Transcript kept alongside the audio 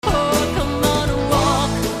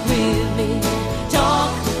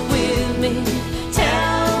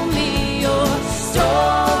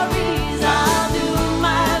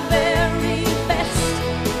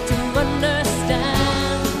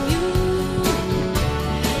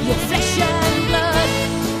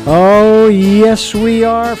Oh, yes, we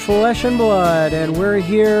are Flesh and Blood, and we're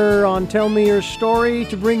here on Tell Me Your Story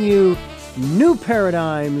to bring you new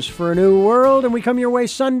paradigms for a new world. And we come your way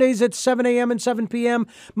Sundays at 7 a.m. and 7 p.m.,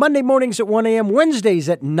 Monday mornings at 1 a.m., Wednesdays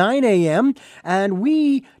at 9 a.m. And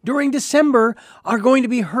we, during December, are going to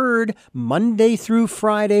be heard Monday through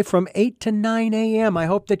Friday from 8 to 9 a.m. I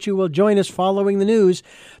hope that you will join us following the news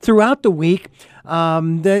throughout the week.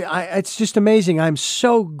 It's just amazing. I'm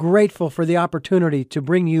so grateful for the opportunity to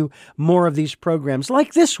bring you more of these programs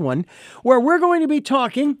like this one, where we're going to be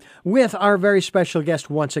talking with our very special guest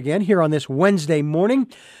once again here on this Wednesday morning.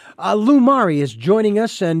 LUMARI is joining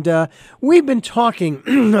us, and we've been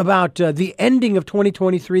talking about the ending of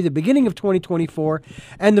 2023, the beginning of 2024,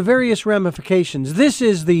 and the various ramifications. This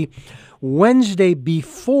is the Wednesday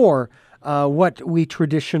before what we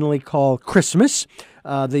traditionally call Christmas.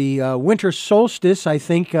 The winter solstice, I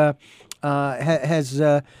think, has,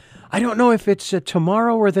 I don't know if it's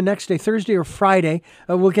tomorrow or the next day, Thursday or Friday.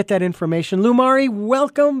 We'll get that information. LUMARI,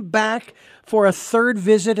 welcome back for a third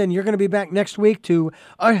visit, and you're going to be back next week to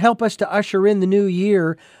help us to usher in the new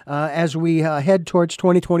year as we head towards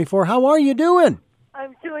 2024. How are you doing?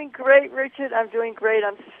 I'm doing great, Richard. I'm doing great.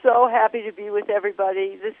 I'm so happy to be with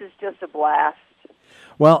everybody. This is just a blast.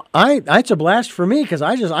 Well, it's a blast for me because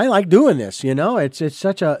I like doing this. You know, it's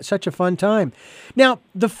such a fun time. Now,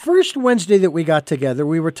 the first Wednesday that we got together,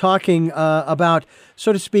 we were talking about,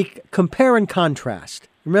 so to speak, compare and contrast.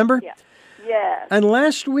 Remember? Yeah. Yes. And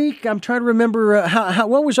last week, I'm trying to remember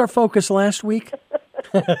what was our focus last week.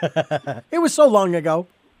 It was so long ago.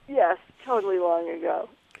 Yes, totally long ago.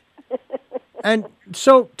 And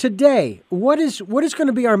so today, what is going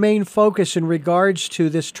to be our main focus in regards to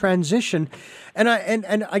this transition? And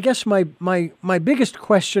I guess my biggest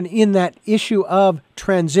question in that issue of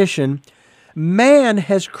transition, man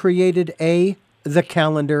has created the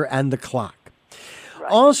calendar and the clock.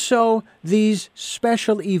 Right. Also, these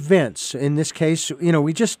special events. In this case,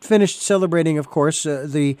 we just finished celebrating, of course,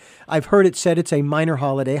 I've heard it said it's a minor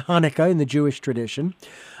holiday, Hanukkah in the Jewish tradition,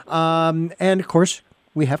 and of course,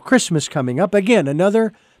 we have Christmas coming up. Again,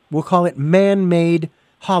 another, we'll call it man-made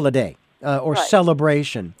holiday or right.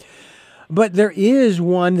 celebration. But there is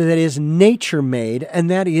one that is nature-made, and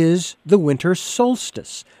that is the winter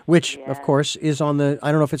solstice, which, of course, is on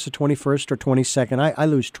I don't know if it's the 21st or 22nd. I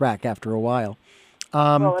lose track after a while.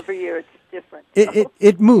 Well, every year it's different.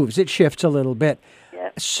 It moves. It shifts a little bit.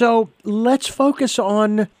 Yes. So let's focus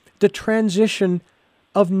on the transition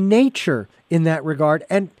of nature in that regard.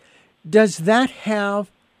 And does that have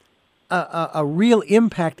a real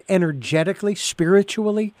impact energetically,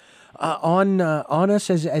 spiritually, on us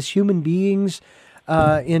as human beings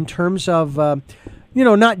in terms of,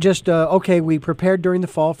 not just, we prepared during the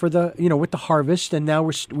fall for with the harvest, and now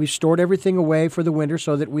we've stored everything away for the winter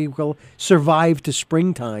so that we will survive to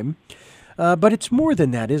springtime. But it's more than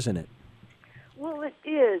that, isn't it? Well, it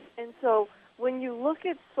is. And so when you look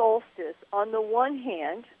at solstice, on the one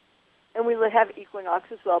hand, and we have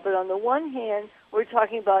equinox as well, but on the one hand, we're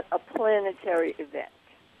talking about a planetary event.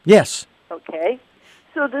 Yes. Okay?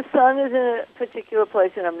 So the sun is in a particular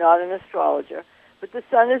place, and I'm not an astrologer, but the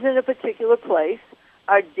sun is in a particular place.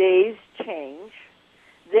 Our days change.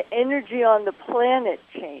 The energy on the planet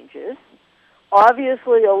changes.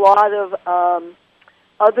 Obviously, a lot of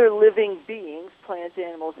other living beings, plants,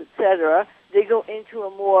 animals, etc., they go into a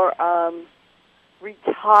more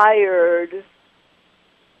retired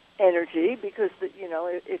energy because,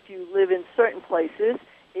 if you live in certain places,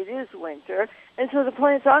 it is winter, and so the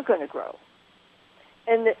plants aren't going to grow.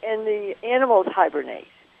 And the animals hibernate,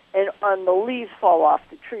 and the leaves fall off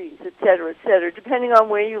the trees, et cetera, depending on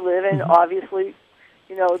where you live and obviously,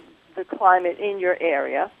 the climate in your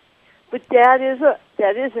area. But that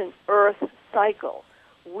is an Earth cycle.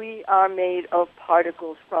 We are made of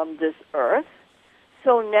particles from this Earth,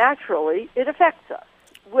 so naturally it affects us.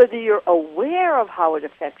 Whether you're aware of how it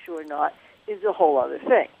affects you or not is a whole other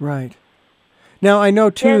thing. Right. Now, I know,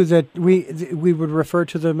 too, that we would refer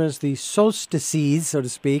to them as the solstices, so to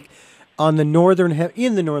speak. In the northern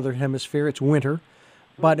hemisphere, it's winter.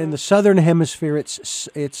 But in the southern hemisphere, it's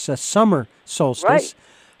a summer solstice. Right.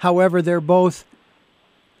 However, they're both,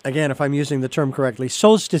 again, if I'm using the term correctly,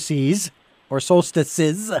 solstices, or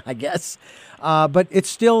solstices, I guess. But it's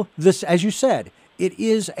still this, as you said, it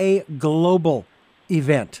is a global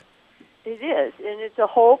event. It is, and it's a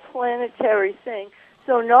whole planetary thing.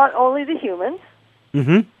 So not only the humans,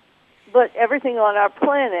 but everything on our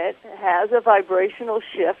planet has a vibrational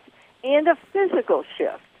shift and a physical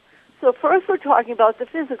shift. So first we're talking about the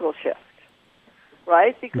physical shift,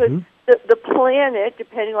 right? Because the planet,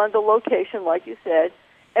 depending on the location, like you said,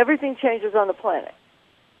 everything changes on the planet.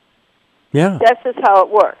 Yeah. That's just how it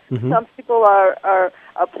works. Mm-hmm. Some people are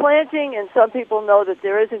planting, and some people know that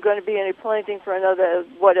there isn't going to be any planting for another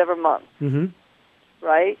whatever month. Mm-hmm.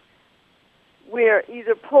 Right? We're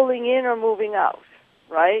either pulling in or moving out.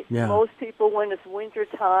 Right? Yeah. Most people, when it's winter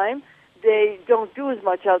time, they don't do as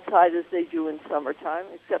much outside as they do in summertime,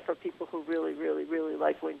 except for people who really, really, really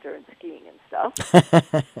like winter and skiing and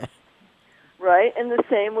stuff. Right? And the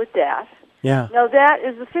same with that. Yeah. Now, that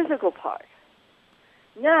is the physical part.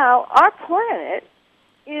 Now, our planet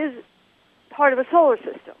is part of a solar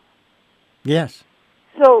system. Yes.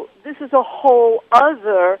 So this is a whole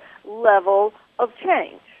other level of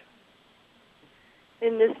change.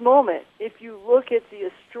 In this moment, if you look at the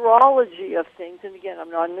astrology of things, and again, I'm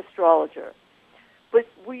not an astrologer, but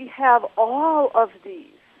we have all of these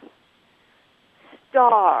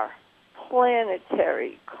star,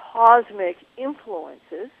 planetary, cosmic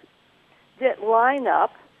influences that line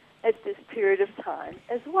up at this period of time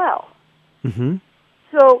as well. Mm-hmm.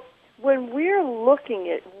 So when we're looking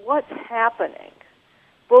at what's happening,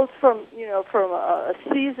 both from a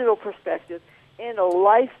seasonal perspective and a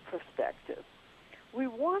life perspective, we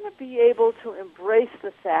want to be able to embrace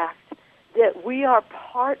the fact that we are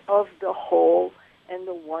part of the whole and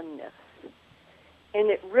the oneness, and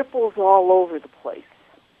it ripples all over the place.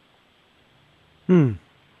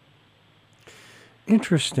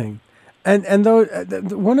 Interesting. And though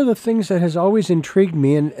one of the things that has always intrigued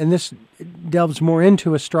me, and this delves more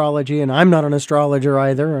into astrology, and I'm not an astrologer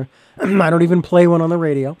either, or I don't even play one on the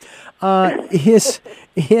radio, is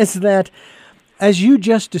that, as you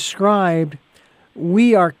just described,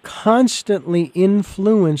 we are constantly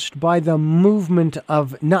influenced by the movement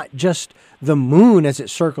of not just the moon as it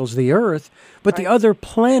circles the Earth, but the other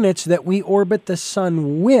planets that we orbit the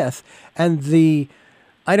sun with, and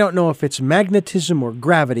I don't know if it's magnetism or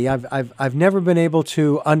gravity. I've never been able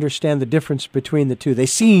to understand the difference between the two. They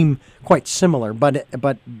seem quite similar,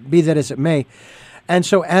 but be that as it may. And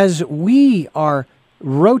so as we are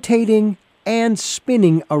rotating and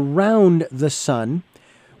spinning around the sun,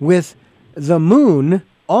 with the moon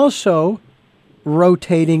also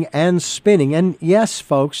rotating and spinning. And yes,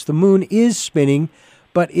 folks, the moon is spinning,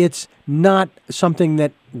 but it's not something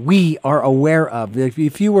that we are aware of.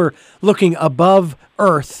 If you were looking above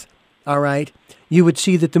Earth, all right, you would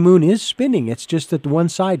see that the moon is spinning. It's just that one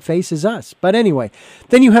side faces us. But anyway,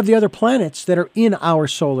 then you have the other planets that are in our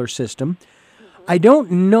solar system. I don't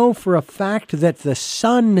know for a fact that the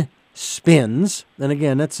sun spins. And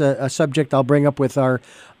again, that's a subject I'll bring up with our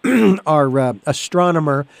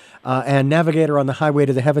astronomer and navigator on the highway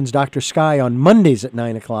to the heavens, Dr. Sky, on Mondays at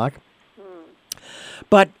 9 o'clock.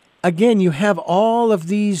 But again, you have all of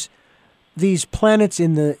these planets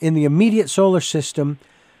in the immediate solar system.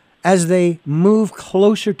 As they move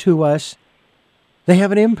closer to us, they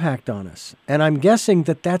have an impact on us. And I'm guessing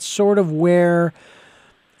that that's sort of where,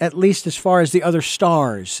 at least as far as the other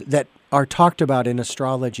stars that are talked about in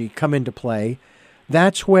astrology come into play.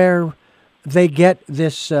 That's where they get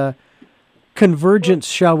this convergence,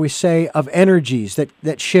 shall we say, of energies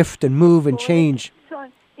that shift and move and change.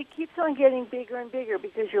 It keeps on getting bigger and bigger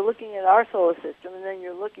because you're looking at our solar system, and then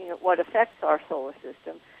you're looking at what affects our solar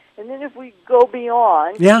system. And then if we go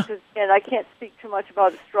beyond, and I can't speak too much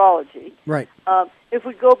about astrology, right? If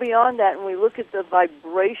we go beyond that and we look at the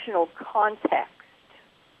vibrational context,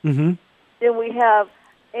 then we have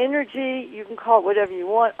energy. You can call it whatever you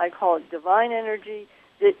want. I call it divine energy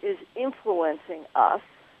that is influencing us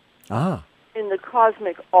in the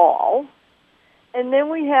cosmic all. And then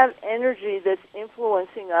we have energy that's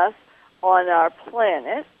influencing us on our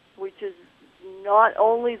planet, which is not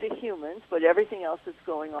only the humans, but everything else that's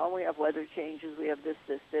going on. We have weather changes, we have this.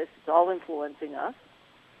 It's all influencing us,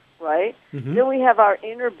 right? Then we have our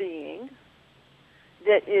inner being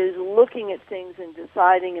that is looking at things and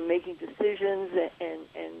deciding and making decisions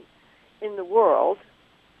and in the world.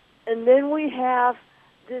 And then we have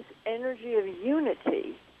this energy of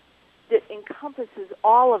unity that encompasses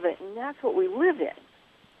all of it, and that's what we live in,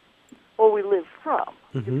 or we live from,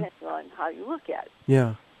 depending on how you look at it.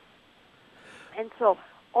 Yeah. And so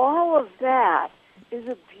all of that is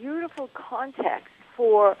a beautiful context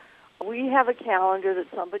for, we have a calendar that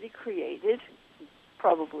somebody created,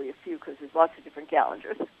 probably a few because there's lots of different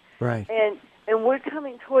calendars. Right. And we're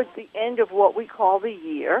coming towards the end of what we call the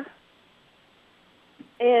year.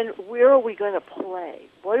 And where are we going to play?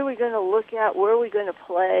 What are we going to look at? Where are we going to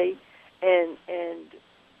play? And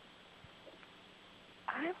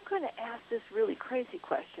I'm going to ask this really crazy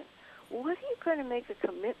question. What are you going to make a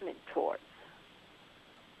commitment towards?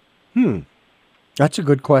 That's a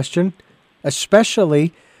good question.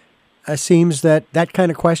 Especially, seems that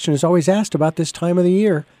kind of question is always asked about this time of the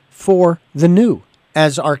year for the new,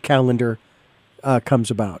 as our calendar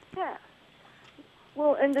comes about. Yeah.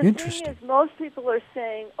 Well, and the thing is, most people are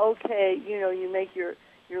saying, okay, you make your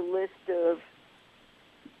list of,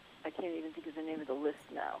 I can't even think of the name of the list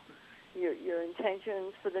now, your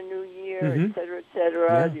intentions for the new year, et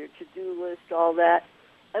cetera, your to-do list, all that.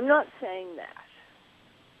 I'm not saying that.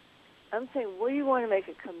 I'm saying, what do you want to make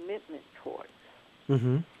a commitment towards?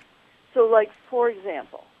 Mm-hmm. So, like, for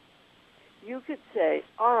example, you could say,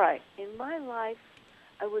 all right, in my life,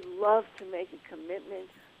 I would love to make a commitment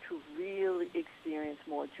to really experience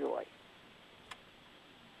more joy.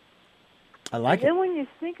 I like it. And then when you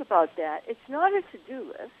think about that, it's not a to-do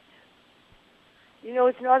list.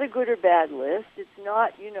 It's not a good or bad list. It's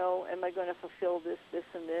not, am I going to fulfill this,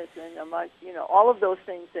 and this, and am I, all of those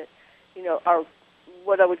things that, are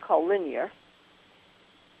what I would call linear.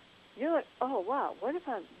 You're like, oh, wow, what if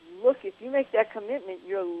if you make that commitment,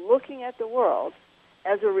 you're looking at the world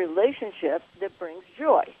as a relationship that brings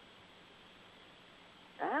joy.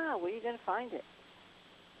 Where are you going to find it?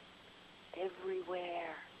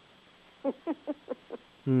 Everywhere.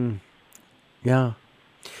 Yeah.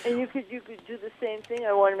 And you could do the same thing.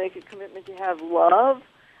 I want to make a commitment to have love.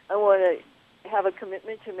 I want to have a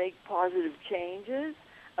commitment to make positive changes.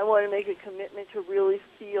 I want to make a commitment to really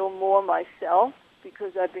feel more myself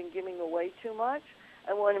because I've been giving away too much.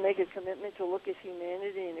 I want to make a commitment to look at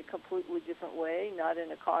humanity in a completely different way, not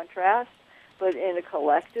in a contrast, but in a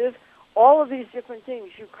collective. All of these different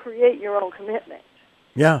things, you create your own commitment.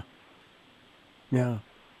 Yeah. Yeah.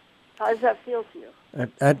 How does that feel to you?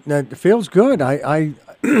 It feels good. I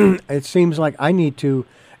it seems like I need to.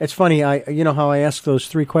 It's funny. You know how I ask those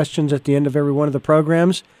 3 questions at the end of every one of the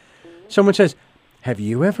programs. Mm-hmm. Someone says, "Have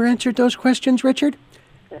you ever answered those questions, Richard?"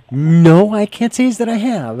 No, I can't say that I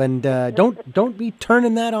have. And don't be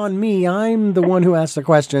turning that on me. I'm the one who asks the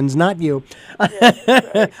questions, not you. Yeah,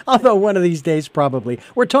 right. Although one of these days, probably.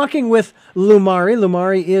 We're talking with Lumari.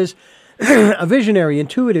 Lumari is a visionary,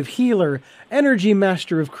 intuitive healer, energy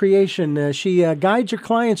master of creation. She guides her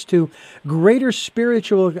clients to greater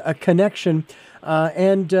spiritual connection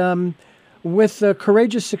and with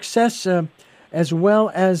courageous success as well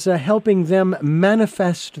as helping them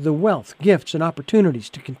manifest the wealth, gifts, and opportunities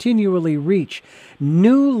to continually reach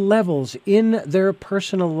new levels in their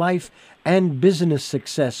personal life and business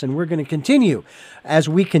success. And we're going to continue as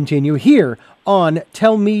we continue here on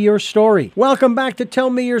Tell Me Your Story. Welcome back to Tell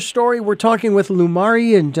Me Your Story. We're talking with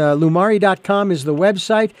Lumari, and lumari.com is the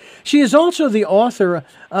website. She is also the author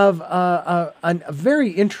of a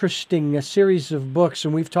very interesting series of books,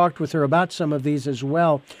 and we've talked with her about some of these as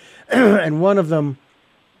well. And one of them,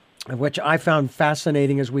 which I found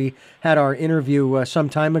fascinating as we had our interview some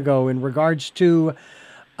time ago in regards to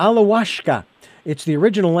Alahuasca. It's the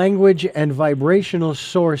original language and vibrational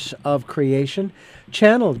source of creation,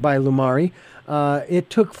 channeled by Lumari. It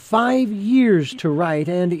took 5 years to write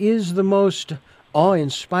and is the most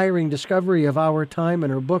awe-inspiring discovery of our time,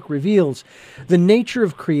 and her book reveals the nature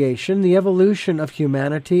of creation, the evolution of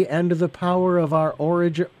humanity, and the power of our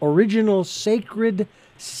original sacred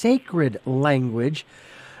language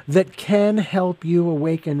that can help you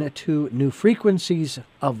awaken to new frequencies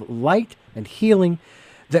of light and healing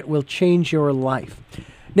that will change your life.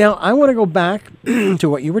 Now, I want to go back to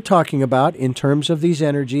what you were talking about in terms of these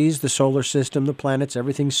energies, the solar system, the planets,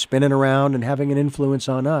 everything spinning around and having an influence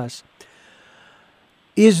on us.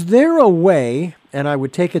 Is there a way, and I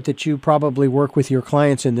would take it that you probably work with your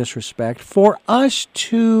clients in this respect, for us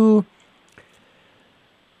to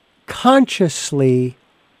consciously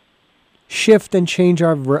shift and change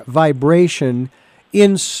our vibration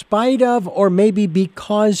in spite of, or maybe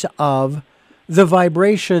because of, the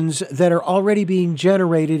vibrations that are already being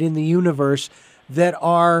generated in the universe that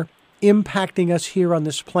are impacting us here on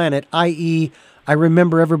this planet, i.e., I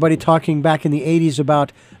remember everybody talking back in the 80s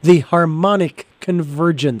about the harmonic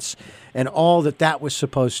convergence and all that was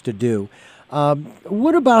supposed to do.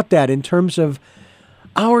 What about that in terms of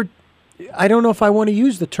our, I don't know if I want to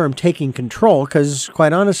use the term taking control, because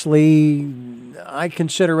quite honestly, I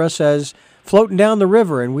consider us as floating down the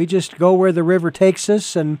river, and we just go where the river takes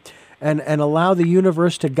us and allow the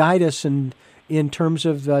universe to guide us in terms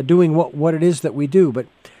of doing what it is that we do. But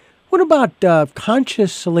what about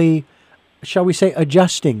consciously, shall we say,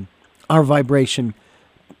 adjusting our vibration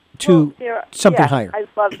to something higher? I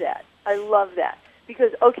love that.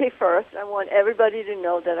 Because, okay, first, I want everybody to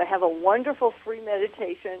know that I have a wonderful free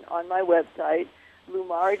meditation on my website,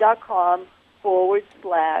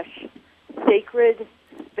 lumari.com/sacred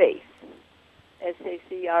space.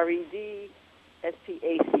 SACRED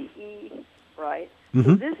SPACE, right?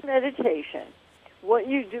 So this meditation, what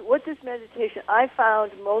this meditation, I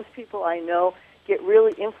found most people I know get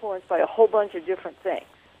really influenced by a whole bunch of different things.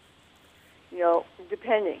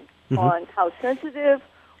 depending on how sensitive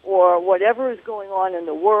or whatever is going on in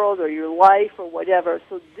the world or your life or whatever.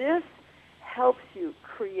 So this helps you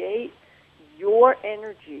create your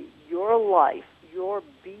energy, your life, your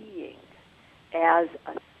being as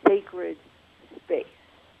a sacred space.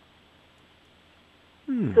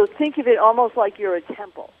 So think of it almost like you're a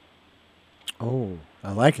temple. Oh,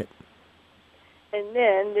 I like it. And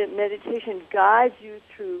then the meditation guides you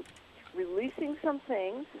through releasing some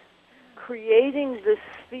things, creating the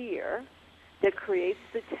sphere that creates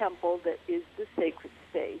the temple that is the sacred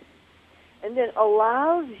space, and then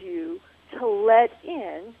allows you to let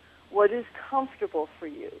in what is comfortable for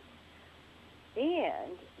you.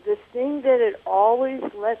 And the thing that it always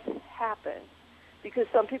lets happen, because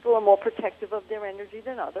some people are more protective of their energy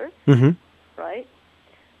than others, right?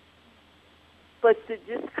 But the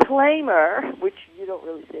disclaimer, which you don't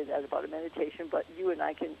really say that about a meditation, but you and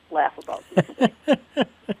I can laugh about these things.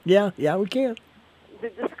 Yeah, we can. The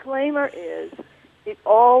disclaimer is it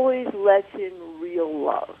always lets in real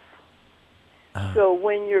love. So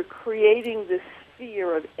when you're creating this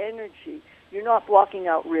sphere of energy, you're not blocking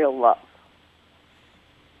out real love.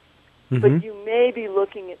 But you may be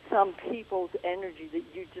looking at some people's energy that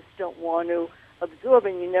you just don't want to absorb,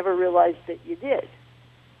 and you never realized that you did,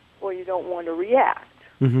 or you don't want to react.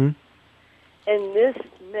 And this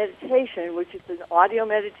meditation, which is an audio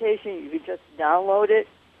meditation, you can just download it,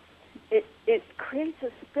 it creates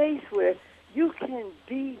a space where you can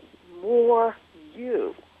be more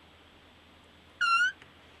you.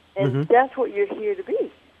 And that's what you're here to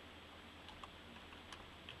be.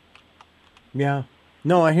 Yeah.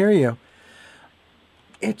 No, I hear you.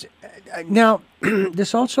 It's now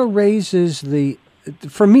this also raises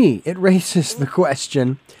for me, it raises the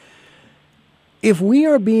question, if we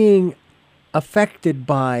are being affected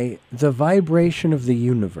by the vibration of the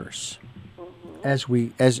universe, as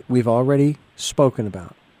we've already spoken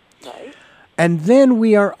about. Right. And then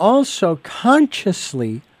we are also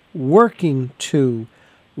consciously working to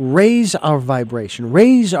raise our vibration,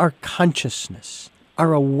 raise our consciousness,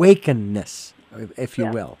 our awakenedness, if you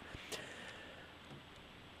will.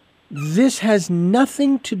 This has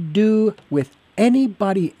nothing to do with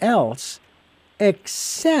anybody else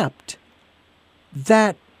except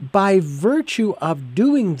that by virtue of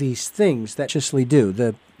doing these things that consciously do,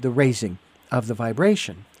 the raising of the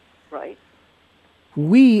vibration, right,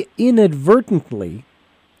 we inadvertently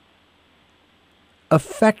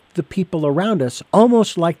affect the people around us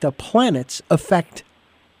almost like the planets affect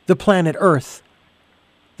the planet Earth.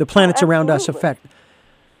 The planets around us affect.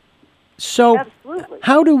 So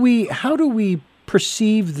how do we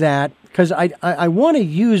perceive that? Because I want to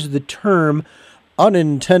use the term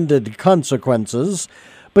unintended consequences,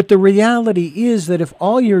 but the reality is that if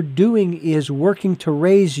all you're doing is working to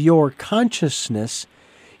raise your consciousness,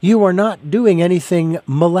 you are not doing anything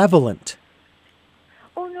malevolent.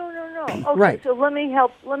 Oh, no. Okay, right. So let me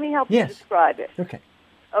help you describe it.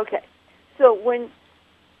 Okay. So when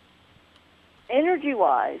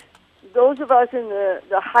energy-wise, those of us in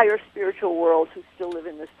the higher spiritual world who still live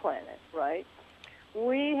in this planet, right?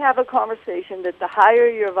 We have a conversation that the higher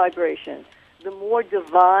your vibration, the more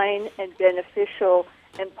divine and beneficial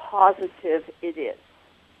and positive it is.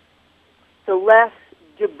 The less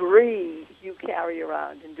debris you carry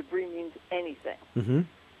around, and debris means anything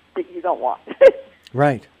that you don't want.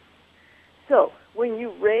 Right. So when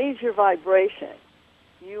you raise your vibration,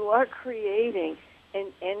 you are creating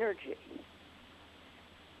an energy.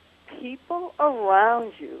 People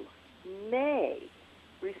around you may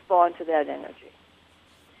respond to that energy.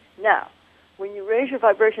 Now, when you raise your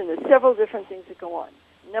vibration, there's several different things that go on.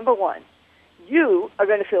 Number one, you are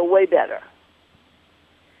going to feel way better.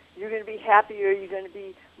 You're going to be happier. You're going to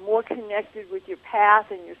be more connected with your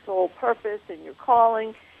path and your soul purpose and your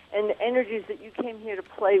calling and the energies that you came here to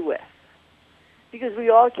play with. Because we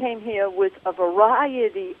all came here with a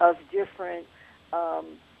variety of different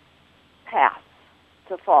paths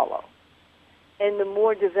to follow. And the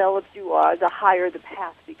more developed you are, the higher the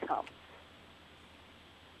path becomes.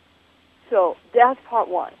 So that's part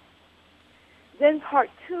one. Then part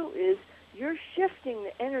two is you're shifting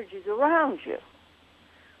the energies around you.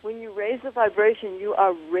 When you raise the vibration, you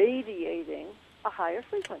are radiating a higher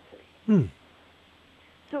frequency.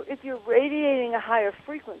 So if you're radiating a higher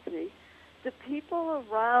frequency, the people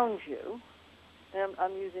around you, and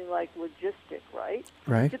I'm using like logistic, right?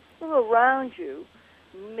 Right. The people around you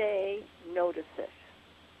may notice it.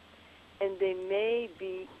 And they may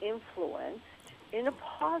be influenced in a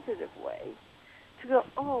positive way to go,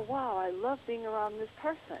 oh, wow, I love being around this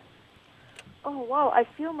person. Oh, wow, I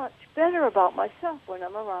feel much better about myself when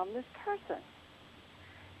I'm around this person.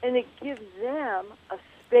 And it gives them a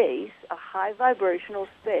space, a high vibrational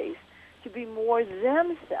space, to be more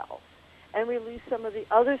themselves and release some of the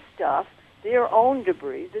other stuff, their own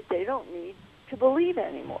debris, that they don't need to believe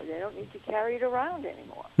anymore. They don't need to carry it around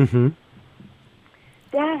anymore. Mm-hmm.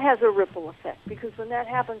 That has a ripple effect, because when that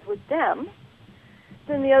happens with them,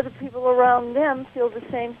 then the other people around them feel the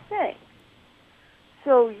same thing.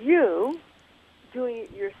 So you, doing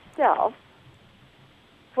it yourself,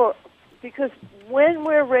 because when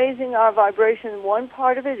we're raising our vibration, one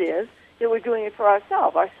part of it is that we're doing it for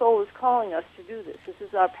ourselves. Our soul is calling us to do this. This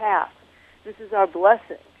is our path. This is our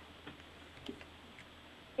blessing.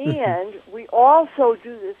 And we also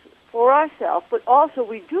do this for ourselves, but also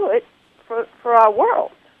we do it for our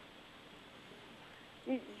world.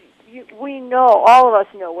 We know, all of us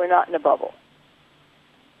know, we're not in a bubble.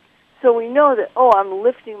 So we know that, I'm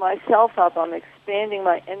lifting myself up, I'm expanding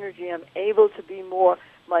my energy, I'm able to be more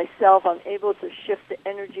myself, I'm able to shift the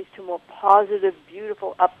energies to more positive,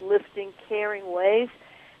 beautiful, uplifting, caring ways.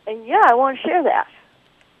 And yeah, I want to share that.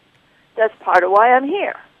 That's part of why I'm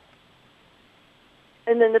here.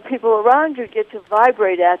 And then the people around you get to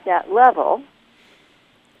vibrate at that level,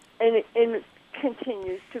 and it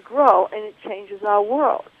continues to grow, and it changes our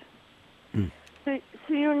world. Mm. So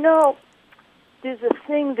there's a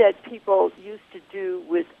thing that people used to do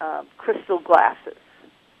with crystal glasses,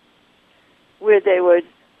 where they would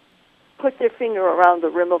put their finger around the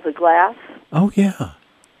rim of the glass. Oh, yeah.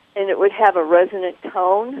 And it would have a resonant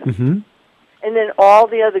tone. Mm-hmm. And then all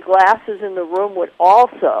the other glasses in the room would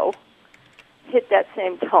also hit that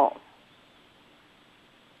same tone.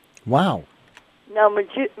 Wow. Now,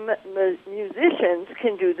 musicians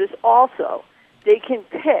can do this also. They can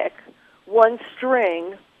pick one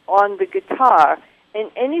string on the guitar,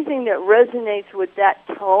 and anything that resonates with that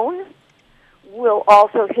tone will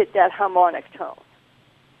also hit that harmonic tone.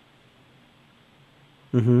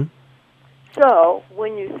 Mm-hmm. So,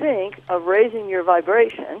 when you think of raising your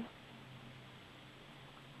vibration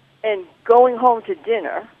and going home to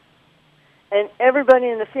dinner, and everybody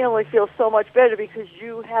in the family feels so much better because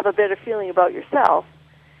you have a better feeling about yourself,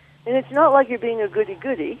 and it's not like you're being a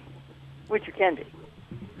goody-goody, which you can be,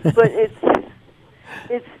 but it's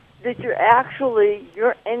that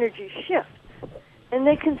your energy shifts, and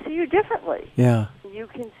they can see you differently. Yeah. You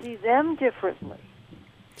can see them differently.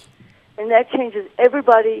 And that changes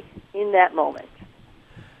everybody in that moment.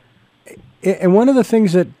 And one of the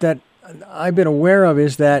things that I've been aware of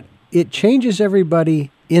is that it changes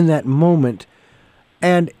everybody in that moment,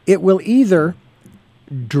 and it will either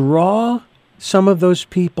draw some of those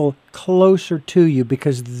people closer to you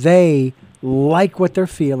because they like what they're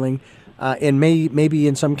feeling, and maybe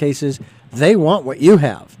in some cases they want what you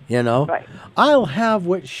have, Right. I'll have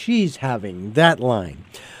what she's having, that line.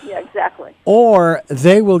 Yeah, exactly. Or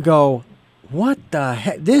they will go, what the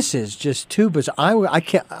heck? This is just too bizarre.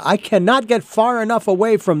 I cannot get far enough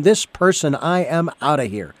away from this person. I am out of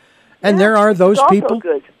here. And there are those people.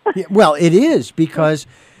 Good. Well, it is, because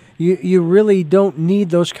you really don't need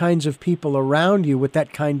those kinds of people around you with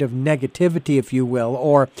that kind of negativity, if you will,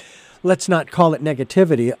 or let's not call it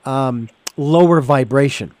negativity, lower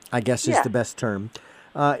vibration, I guess is the best term.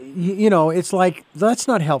 It's like, that's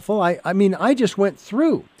not helpful. I mean, I just went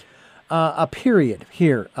through a period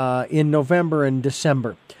here in November and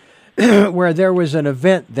December where there was an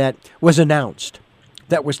event that was announced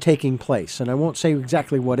that was taking place, and I won't say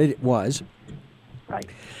exactly what it was. Right.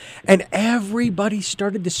 And everybody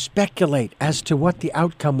started to speculate as to what the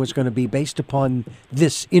outcome was going to be based upon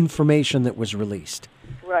this information that was released.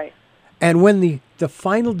 Right. And when the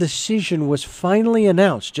final decision was finally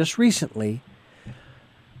announced just recently,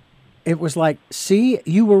 it was like, see,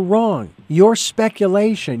 you were wrong. Your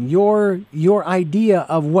speculation, your idea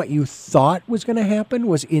of what you thought was going to happen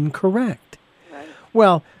was incorrect. Right.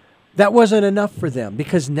 Well, that wasn't enough for them,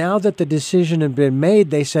 because now that the decision had been made,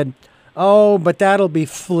 they said, oh, but that'll be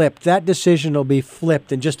flipped. That decision will be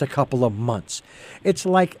flipped in just a couple of months. It's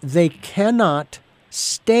like they cannot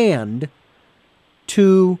stand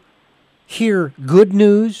to hear good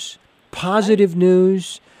news, positive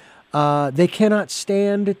news. They cannot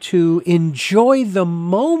stand to enjoy the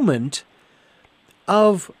moment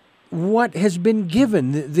of what has been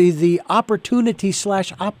given, the opportunity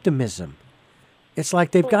 / optimism. It's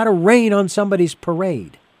like they've got to rain on somebody's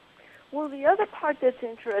parade. Well, the other part that's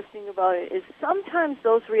interesting about it is sometimes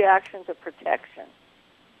those reactions are protection.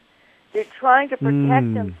 They're trying to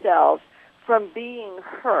protect themselves from being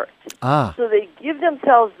hurt. So they give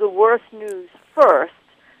themselves the worst news first,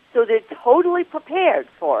 so they're totally prepared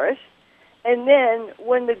for it. And then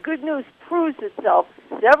when the good news proves itself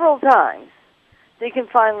several times, they can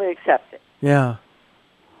finally accept it. Yeah.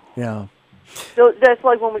 Yeah. So that's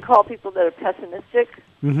like when we call people that are pessimistic,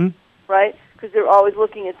 Mm-hmm. right? Because they're always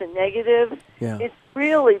looking at the negative. Yeah. It's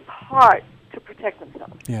really part to protect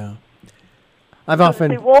themselves. Yeah. I've So often...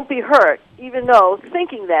 that they won't be hurt, even though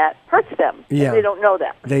thinking that hurts them, Yeah. and they don't know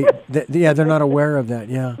that. They're not aware of that.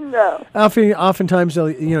 Yeah. No. Oftentimes,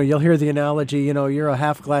 you'll hear the analogy. You're a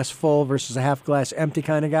half glass full versus a half glass empty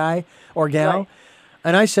kind of guy or gal, Right.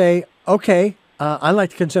 and I say, okay, I like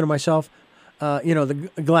to consider myself, the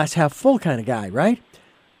glass half full kind of guy, right?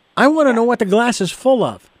 I want to know what the glass is full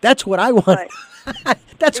of. That's what I want. Right.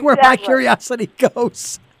 That's where my curiosity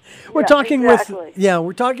goes. We're talking with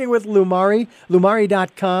Lumari,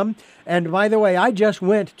 lumari.com. And by the way, I just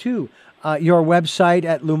went to your website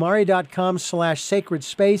at lumari.com/sacred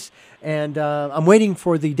space, and I'm waiting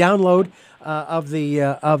for the download of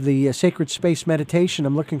the sacred space meditation.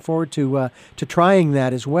 I'm looking forward to trying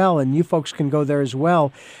that as well, and you folks can go there as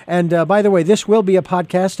well. And by the way, this will be a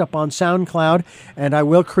podcast up on SoundCloud, and I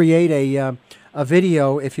will create a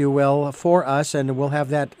video, if you will, for us, and we'll have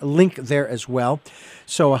that link there as well.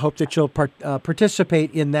 So I hope that you'll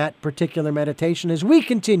participate in that particular meditation as we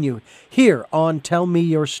continue here on Tell Me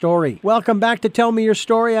Your Story. Welcome back to Tell Me Your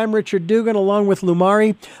Story. I'm Richard Dugan along with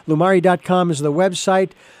Lumari. Lumari.com is the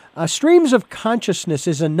website. Streams of Consciousness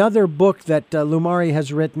is another book that Lumari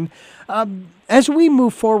has written. As we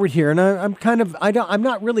move forward here, and I'm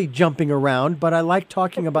not really jumping around, but I like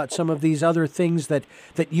talking about some of these other things that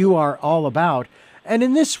you are all about. And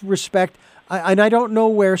in this respect, I don't know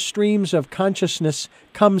where Streams of Consciousness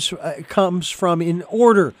comes from in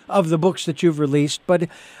order of the books that you've released, but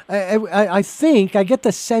I think I get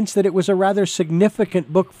the sense that it was a rather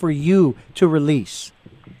significant book for you to release.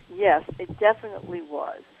 Yes, it definitely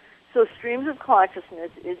was. So Streams of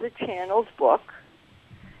Consciousness is a channels book,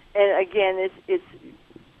 and again, it's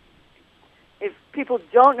if people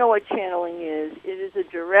don't know what channeling is, it is a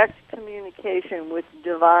direct communication with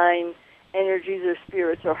divine energies or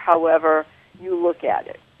spirits, or however you look at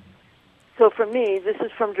it. So for me, this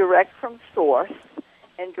is direct from source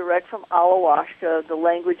and direct from Alawashka, the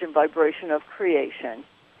language and vibration of creation.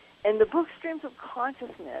 And the book Streams of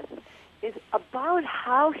Consciousness is about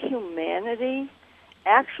how humanity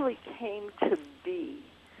actually came to be.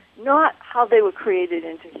 Not how they were created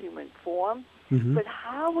into human form, but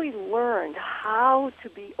how we learned how to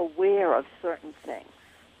be aware of certain things.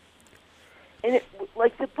 And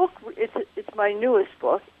the book, it's my newest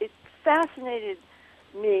book. It fascinated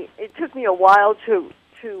me. It took me a while to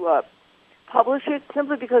publish it,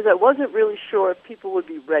 simply because I wasn't really sure if people would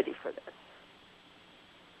be ready for this.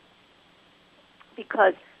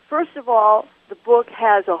 Because, first of all, the book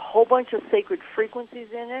has a whole bunch of sacred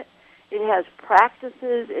frequencies in it. It has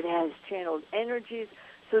practices. It has channeled energies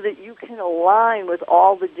so that you can align with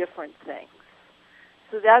all the different things.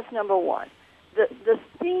 So that's number one. The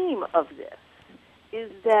theme of this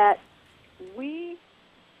is that we,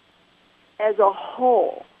 as a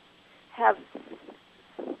whole, have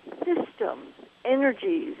systems,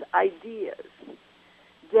 energies, ideas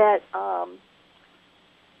that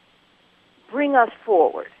bring us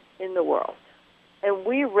forward in the world. And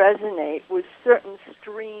we resonate with certain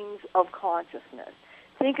streams of consciousness.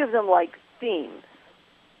 Think of them like themes.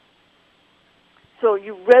 So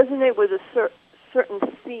you resonate with a certain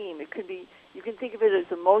theme. It could be, you can think of it as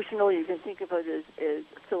emotional, you can think of it as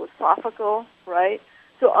philosophical, right?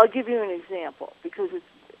 So I'll give you an example, because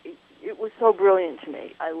it was so brilliant to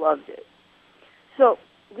me. I loved it. So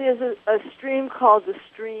there's a stream called the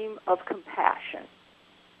stream of compassion.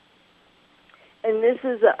 And this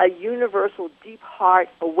is a universal deep heart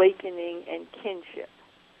awakening and kinship.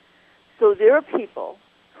 So there are people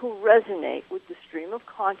who resonate with the stream of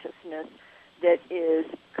consciousness that is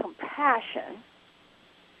compassion.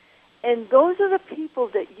 And those are the people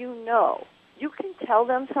that you know. You can tell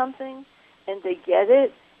them something, and they get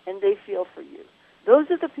it, and they feel for you. Those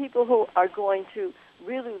are the people who are going to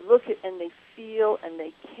really look at, and they feel, and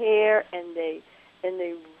they care, and they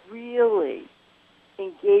really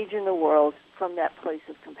engage in the world from that place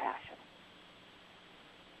of compassion.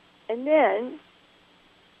 And then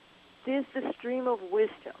there's the stream of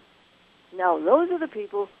wisdom. Now, those are the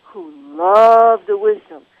people who love the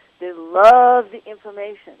wisdom. They love the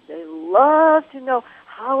information. They love to know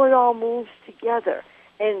how it all moves together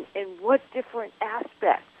and what different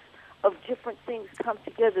aspects of different things come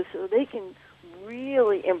together, so they can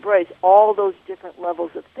really embrace all those different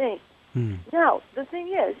levels of things. Now, the thing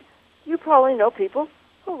is, you probably know people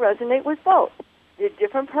who resonate with both. They're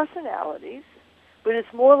different personalities, but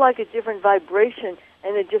it's more like a different vibration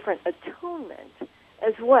and a different attunement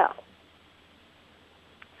as well.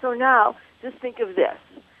 So now, just think of this.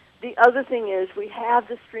 The other thing is we have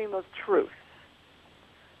the stream of truth.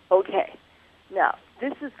 Okay, Now,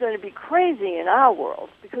 this is going to be crazy in our world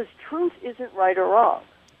because truth isn't right or wrong.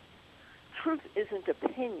 Truth isn't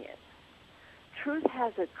opinion. Truth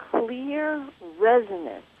has a clear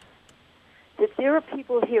resonance that there are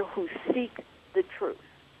people here who seek the truth.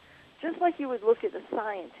 Just like you would look at a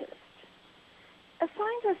scientist. A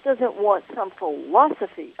scientist doesn't want some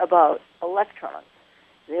philosophy about electrons.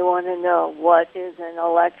 They want to know what is an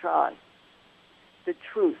electron, the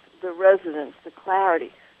truth, the resonance, the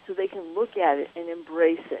clarity, so they can look at it and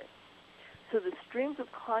embrace it. So the Streams of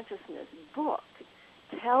Consciousness book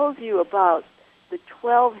tells you about the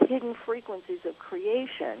 12 hidden frequencies of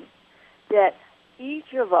creation that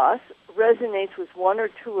each of us resonates with one or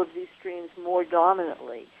two of these streams more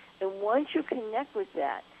dominantly. And once you connect with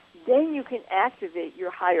that, then you can activate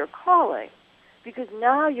your higher calling because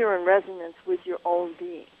now you're in resonance with your own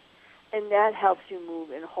being. And that helps you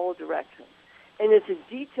move in whole directions. And it's a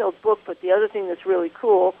detailed book, but the other thing that's really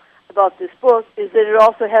cool about this book is that it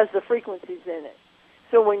also has the frequencies in it.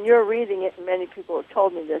 So when you're reading it, and many people have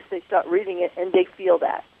told me this, they start reading it and they feel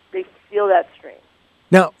that. They feel that stream.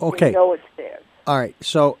 Now, okay. They know it's theirs. All right,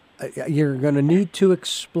 so you're going to need to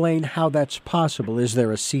explain how that's possible. Is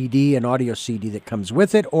there a CD, an audio CD that comes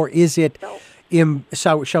with it, or is it,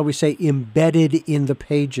 shall we say, embedded in the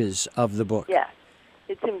pages of the book? Yes,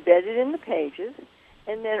 it's embedded in the pages,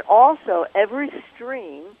 and then also every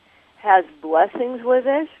stream has blessings with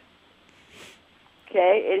it.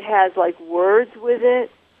 Okay, it has like words with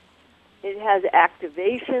it. It has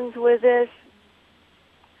activations with it,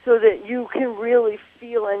 so that you can really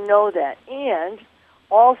feel and know that. And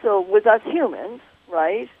also with us humans,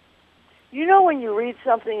 right? You know when you read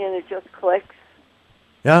something and it just clicks?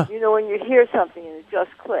 Yeah. You know when you hear something and it just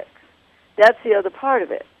clicks? That's the other part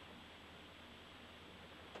of it.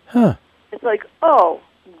 Huh. It's like, oh,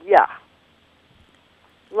 yeah.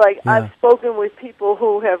 Like, yeah. I've spoken with people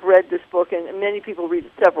who have read this book, and many people read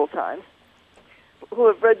it several times, who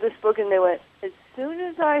have read this book, and they went, as soon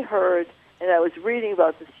as I heard and I was reading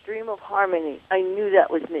about the stream of harmony, I knew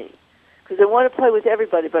that was me. Because I want to play with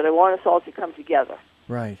everybody, but I want us all to come together.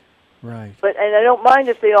 Right, right. And I don't mind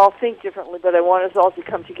if they all think differently, but I want us all to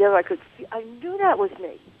come together. I knew that was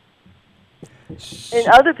me. And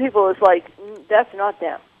other people, it's like, that's not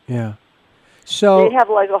them. Yeah. So they have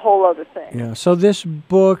like a whole other thing. Yeah. So this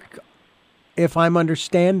book, if I'm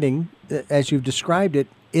understanding, as you've described it,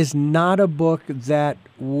 is not a book that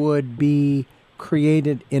would be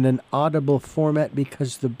created in an audible format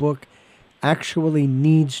because the book actually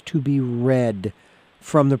needs to be read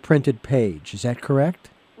from the printed page. Is that correct?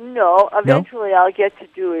 No. Eventually I'll get to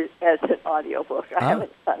do it as an audiobook. I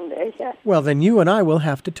haven't gotten there yet. Well, then you and I will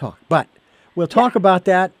have to talk. But we'll talk about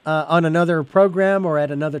that on another program or at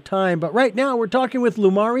another time. But right now we're talking with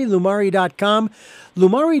Lumari, Lumari.com.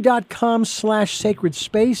 Lumari.com/sacred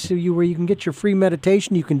space, where you can get your free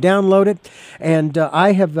meditation. You can download it. And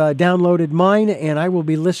I have downloaded mine, and I will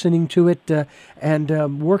be listening to it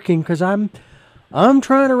and working because I'm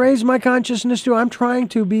trying to raise my consciousness too. I'm trying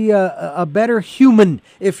to be a better human,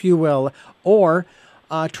 if you will, or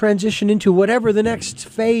transition into whatever the next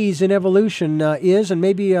phase in evolution is, and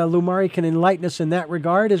maybe Lumari can enlighten us in that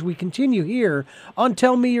regard as we continue here on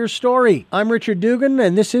Tell Me Your Story. I'm Richard Dugan,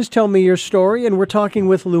 and this is Tell Me Your Story, and we're talking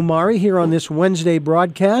with Lumari here on this Wednesday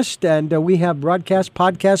broadcast, and we have broadcast,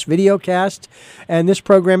 podcast, videocast, and this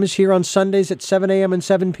program is here on Sundays at 7 a.m. and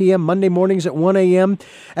 7 p.m., Monday mornings at 1 a.m.,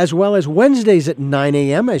 as well as Wednesdays at 9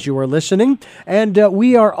 a.m. as you are listening, and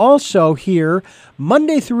we are also here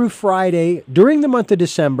Monday through Friday during the month of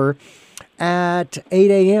December at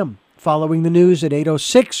 8 a.m. Following the news at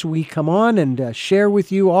 8:06, we come on and share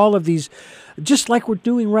with you all of these, just like we're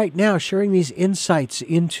doing right now, sharing these insights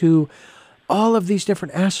into all of these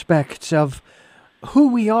different aspects of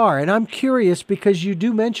who we are. And I'm curious because you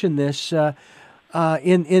do mention this throughout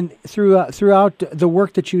the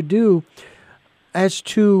work that you do as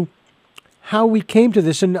to how we came to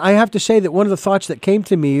this. And I have to say that one of the thoughts that came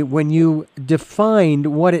to me when you defined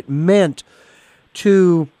what it meant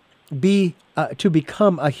to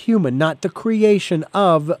become a human, not the creation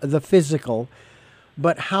of the physical,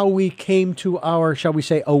 but how we came to our, shall we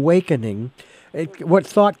say, awakening. What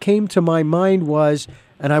thought came to my mind was,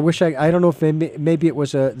 and I wish I don't know if maybe it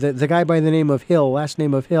was the guy by the name of Hill, last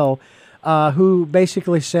name of Hill, who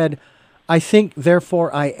basically said, I think,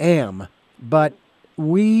 therefore I am. But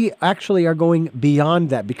we actually are going beyond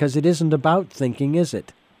that because it isn't about thinking, is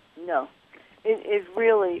it? No. It is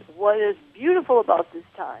really what is beautiful about this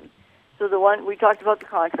time. So the one, we talked about the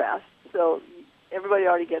contrast, so everybody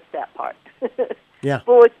already gets that part. Yeah.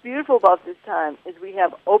 But what's beautiful about this time is we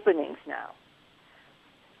have openings now.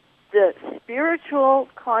 The spiritual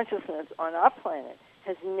consciousness on our planet has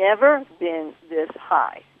has never been this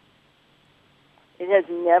high. It has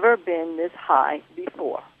never been this high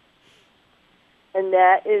before. And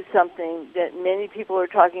that is something that many people are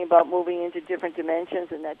talking about, moving into different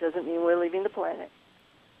dimensions, and that doesn't mean we're leaving the planet.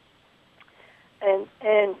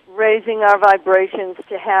 And raising our vibrations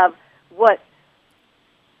to have what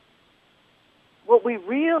we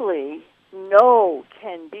really know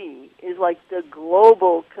can be is like the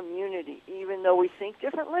global community, even though we think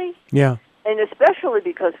differently. Yeah. And especially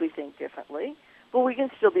because we think differently, but we can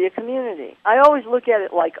still be a community. I always look at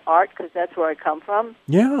it like art because that's where I come from.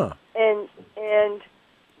 Yeah. And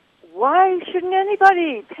why shouldn't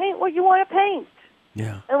anybody paint what you want to paint?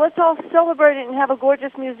 Yeah. And let's all celebrate it and have a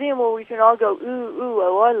gorgeous museum where we can all go, ooh,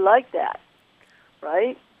 oh, I like that,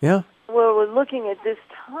 right? Yeah. Where we're looking at this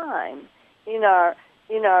time in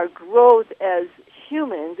our growth as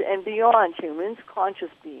humans and beyond humans,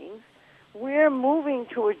 conscious beings, we're moving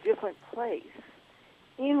to a different place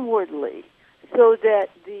inwardly so that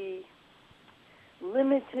the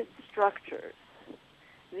limited structures,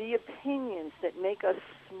 the opinions that make us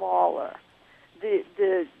smaller, the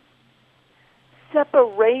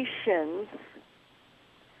separations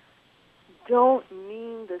don't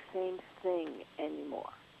mean the same thing anymore.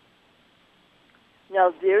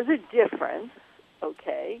 Now, there's a difference,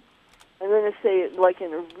 okay? I'm going to say it like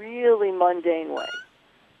in a really mundane way.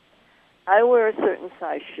 I wear a certain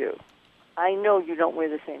size shoe. I know you don't wear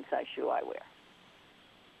the same size shoe I wear.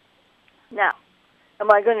 Now, am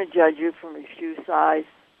I going to judge you from your shoe size?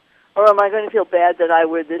 Or am I going to feel bad that I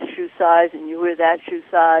wear this shoe size and you wear that shoe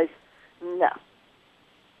size? No.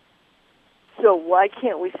 So why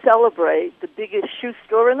can't we celebrate the biggest shoe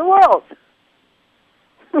store in the world?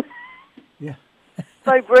 Yeah.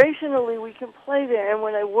 Vibrationally, we can play there. And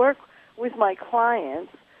when I work with my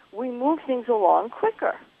clients, we move things along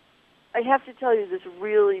quicker. I have to tell you this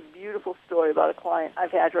really beautiful story about a client.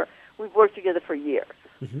 I've had her. We've worked together for years.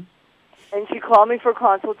 Mm-hmm. And she called me for a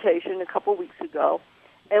consultation a couple weeks ago,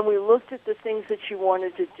 and we looked at the things that she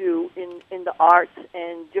wanted to do in the arts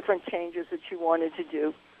and different changes that she wanted to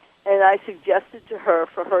do. And I suggested to her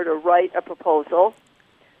for her to write a proposal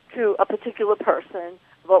to a particular person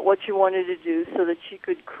about what she wanted to do so that she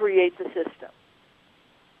could create the system.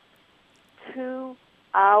 2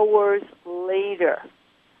 hours later,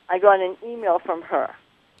 I got an email from her.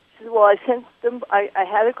 She said, well, I sent them, I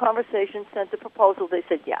had a conversation, sent the proposal. They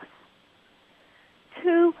said yes.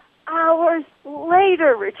 2 hours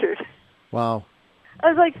later, Richard. Wow. I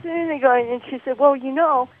was like sitting there going, and she said, well, you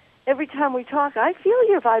know, every time we talk, I feel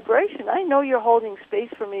your vibration. I know you're holding space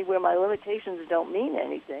for me where my limitations don't mean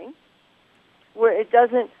anything, where it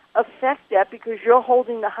doesn't affect that because you're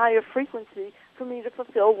holding the higher frequency for me to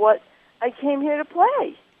fulfill what I came here to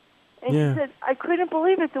play. And she said, I couldn't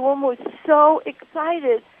believe it. The woman was so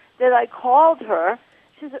excited that I called her.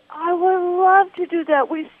 She said, I would love to do that.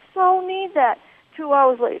 We so need that. 2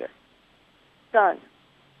 hours later. Done.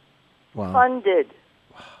 Wow. Funded.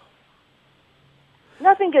 Wow.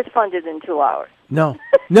 Nothing gets funded in 2 hours. No.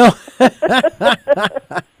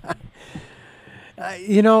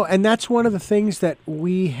 You know, and that's one of the things that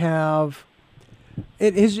we have.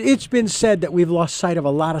 It's been said that we've lost sight of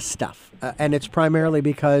a lot of stuff, and it's primarily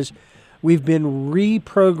because we've been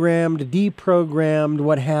reprogrammed, deprogrammed,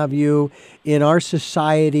 what have you, in our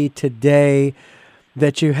society today,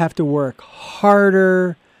 that you have to work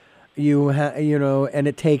harder, and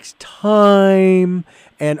it takes time,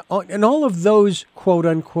 and all of those quote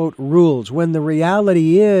unquote rules. When the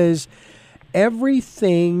reality is,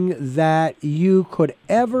 everything that you could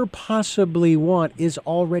ever possibly want is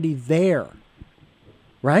already there,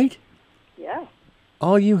 right? Yeah.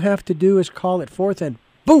 All you have to do is call it forth, and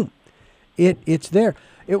boom, it's there.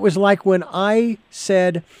 It was like when I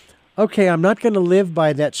said, okay, I'm not going to live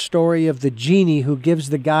by that story of the genie who gives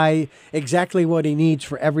the guy exactly what he needs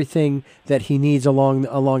for everything that he needs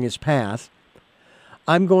along his path.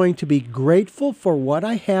 I'm going to be grateful for what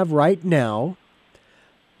I have right now,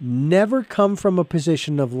 never come from a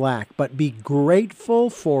position of lack, but be grateful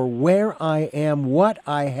for where I am, what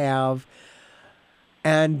I have,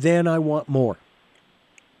 and then I want more.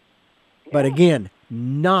 Yeah. But again,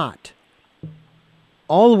 not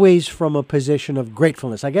always from a position of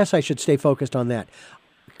gratefulness. I guess I should stay focused on that.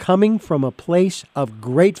 Coming from a place of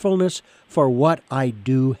gratefulness for what I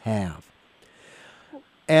do have.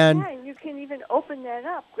 And you can even open that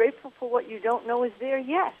up. Grateful for what you don't know is there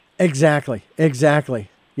yet. Exactly.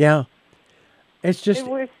 Yeah. It's just... And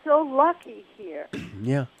we're so lucky here.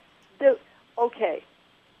 Yeah. Okay,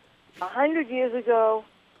 100 years ago,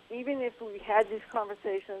 even if we had these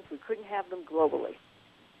conversations, we couldn't have them globally.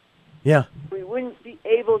 Yeah. We wouldn't be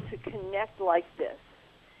able to connect like this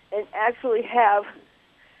and actually have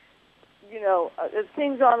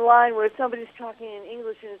things online where somebody's talking in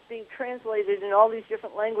English and it's being translated in all these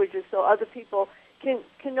different languages so other people can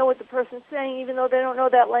know what the person's saying even though they don't know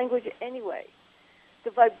that language anyway.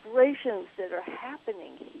 The vibrations that are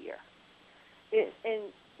happening here, and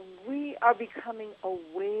we are becoming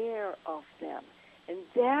aware of them. And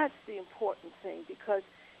that's the important thing, because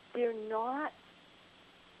they're not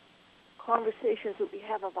conversations that we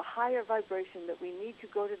have of a higher vibration that we need to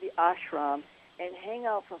go to the ashram and hang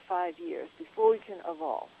out for 5 years before we can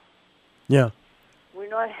evolve. Yeah. We're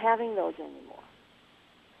not having those anymore.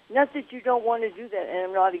 Not that you don't want to do that, and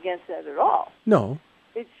I'm not against that at all. No.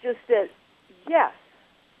 It's just that, yes,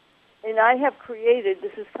 and I have created,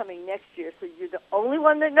 this is coming next year, so you're the only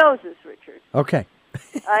one that knows this, Richard. Okay.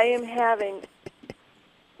 I am having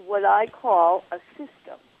what I call a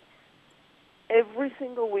system. Every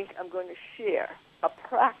single week I'm going to share a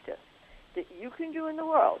practice that you can do in the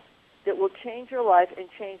world that will change your life and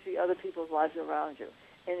change the other people's lives around you.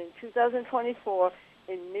 And in 2024,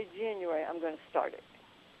 in mid-January, I'm going to start it.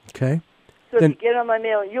 Okay. So then, if you get on my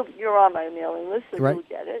mailing, you're on my mailing list, so right. You'll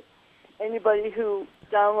get it. Anybody who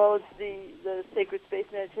downloads the Sacred Space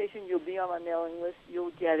Meditation, you'll be on my mailing list,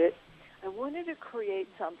 you'll get it. I wanted to create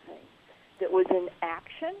something that was in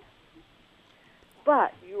action,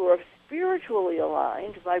 but you are spiritually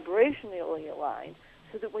aligned, vibrationally aligned,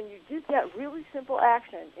 so that when you did that really simple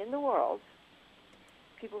action in the world,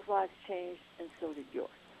 people's lives changed, and so did yours.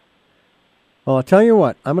 Well, I'll tell you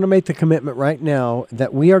what, I'm going to make the commitment right now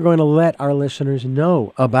that we are going to let our listeners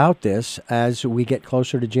know about this as we get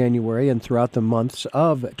closer to January and throughout the months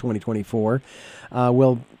of 2024.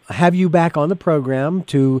 We'll have you back on the program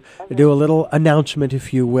to do a little announcement,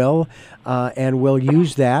 if you will, and we'll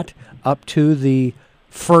use that up to the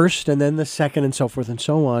first and then the second and so forth and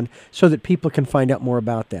so on, so that people can find out more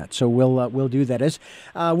about that. So we'll do that as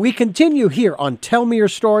we continue here on Tell Me Your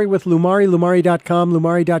Story with Lumari, lumari.com,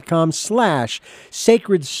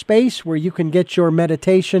 lumari.com/sacred space, where you can get your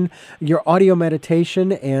meditation, your audio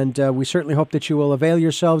meditation, and we certainly hope that you will avail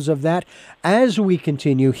yourselves of that as we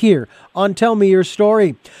continue here on Tell Me Your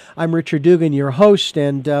Story. I'm Richard Dugan, your host,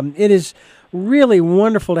 and it is really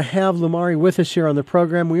wonderful to have Lumari with us here on the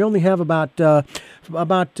program. We only have about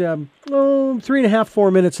 3.5,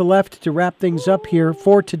 4 minutes left to wrap things up here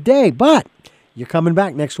for today. But you're coming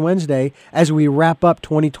back next Wednesday as we wrap up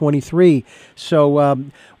 2023. So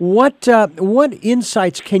what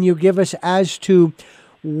insights can you give us as to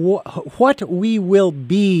what we will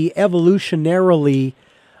be evolutionarily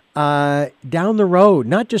down the road?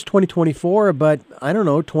 Not just 2024, but,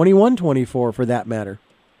 21, 24 for that matter.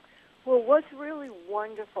 Well, what's really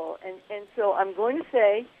wonderful, and so I'm going to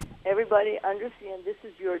say, everybody understand this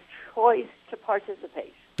is your choice to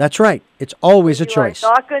participate. That's right. It's always a choice. You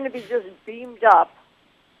are not going to be just beamed up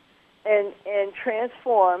and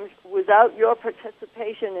transformed without your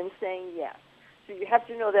participation and saying yes. So you have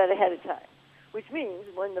to know that ahead of time, which means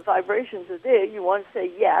when the vibrations are there, you want to say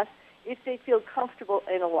yes if they feel comfortable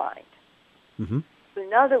and aligned. Mm-hmm. So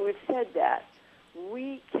now that we've said that,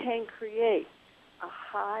 we can create a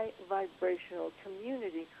high vibrational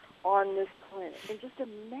community on this planet. And just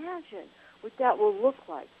imagine what that will look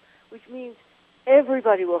like, which means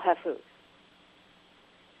everybody will have food.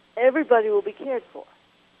 Everybody will be cared for.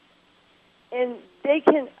 And they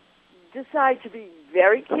can decide to be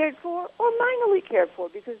very cared for or minorly cared for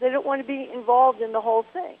because they don't want to be involved in the whole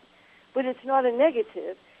thing. But it's not a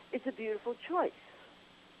negative. It's a beautiful choice.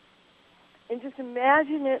 And just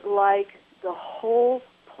imagine it like the whole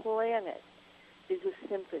planet is a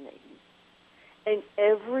symphony. And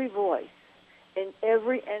every voice and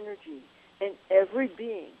every energy and every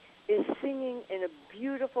being is singing in a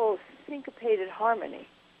beautiful syncopated harmony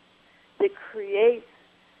that creates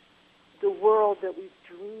the world that we've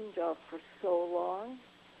dreamed of for so long,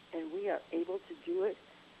 and we are able to do it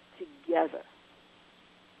together.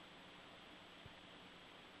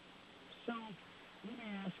 So,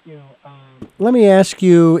 let me ask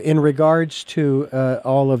you in regards to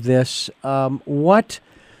all of this, what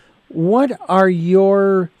are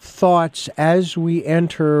your thoughts as we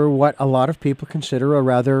enter what a lot of people consider a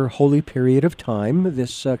rather holy period of time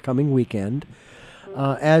this coming weekend,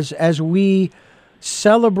 as we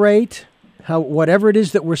celebrate whatever it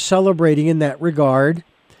is that we're celebrating in that regard,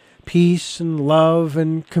 peace and love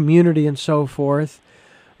and community and so forth?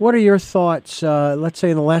 What are your thoughts, let's say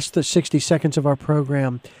in the last 60 seconds of our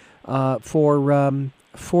program,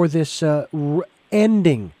 for this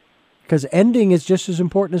ending? Because ending is just as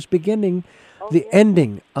important as beginning,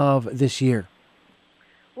 ending of this year.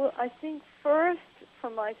 Well, I think first, for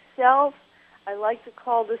myself, I like to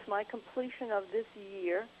call this my completion of this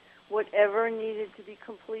year. Whatever needed to be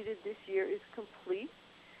completed this year is complete.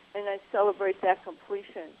 and I celebrate that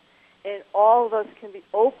completion. And all of us can be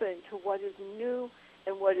open to what is new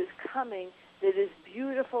and what is coming that is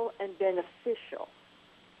beautiful and beneficial.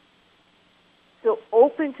 So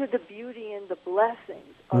open to the beauty and the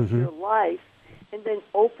blessings of your life, and then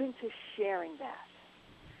open to sharing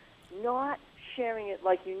that. Not sharing it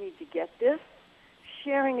like you need to get this,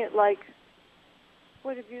 sharing it like,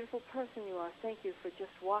 what a beautiful person you are. Thank you for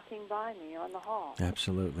just walking by me on the hall.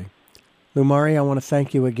 Absolutely. Lumari, I want to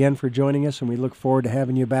thank you again for joining us, and we look forward to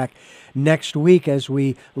having you back next week as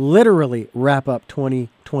we literally wrap up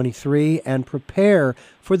 2023 and prepare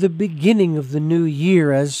for the beginning of the new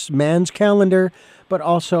year as man's calendar, but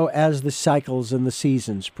also as the cycles and the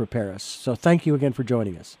seasons prepare us. So thank you again for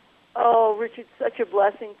joining us. Oh, Richard, such a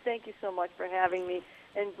blessing. Thank you so much for having me.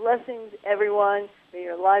 And blessings, everyone. May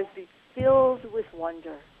your lives be filled with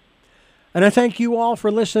wonder. And I thank you all for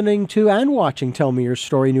listening to and watching Tell Me Your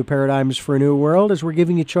Story, New Paradigms for a New World, as we're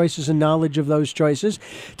giving you choices and knowledge of those choices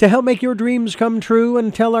to help make your dreams come true.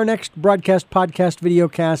 Until our next broadcast, podcast,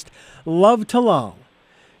 videocast, love to Lal.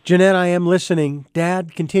 Jeanette, I am listening.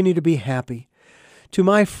 Dad, continue to be happy. To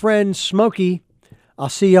my friend Smokey, I'll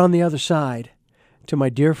see you on the other side. To my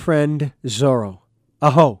dear friend Zorro,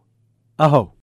 aho, aho.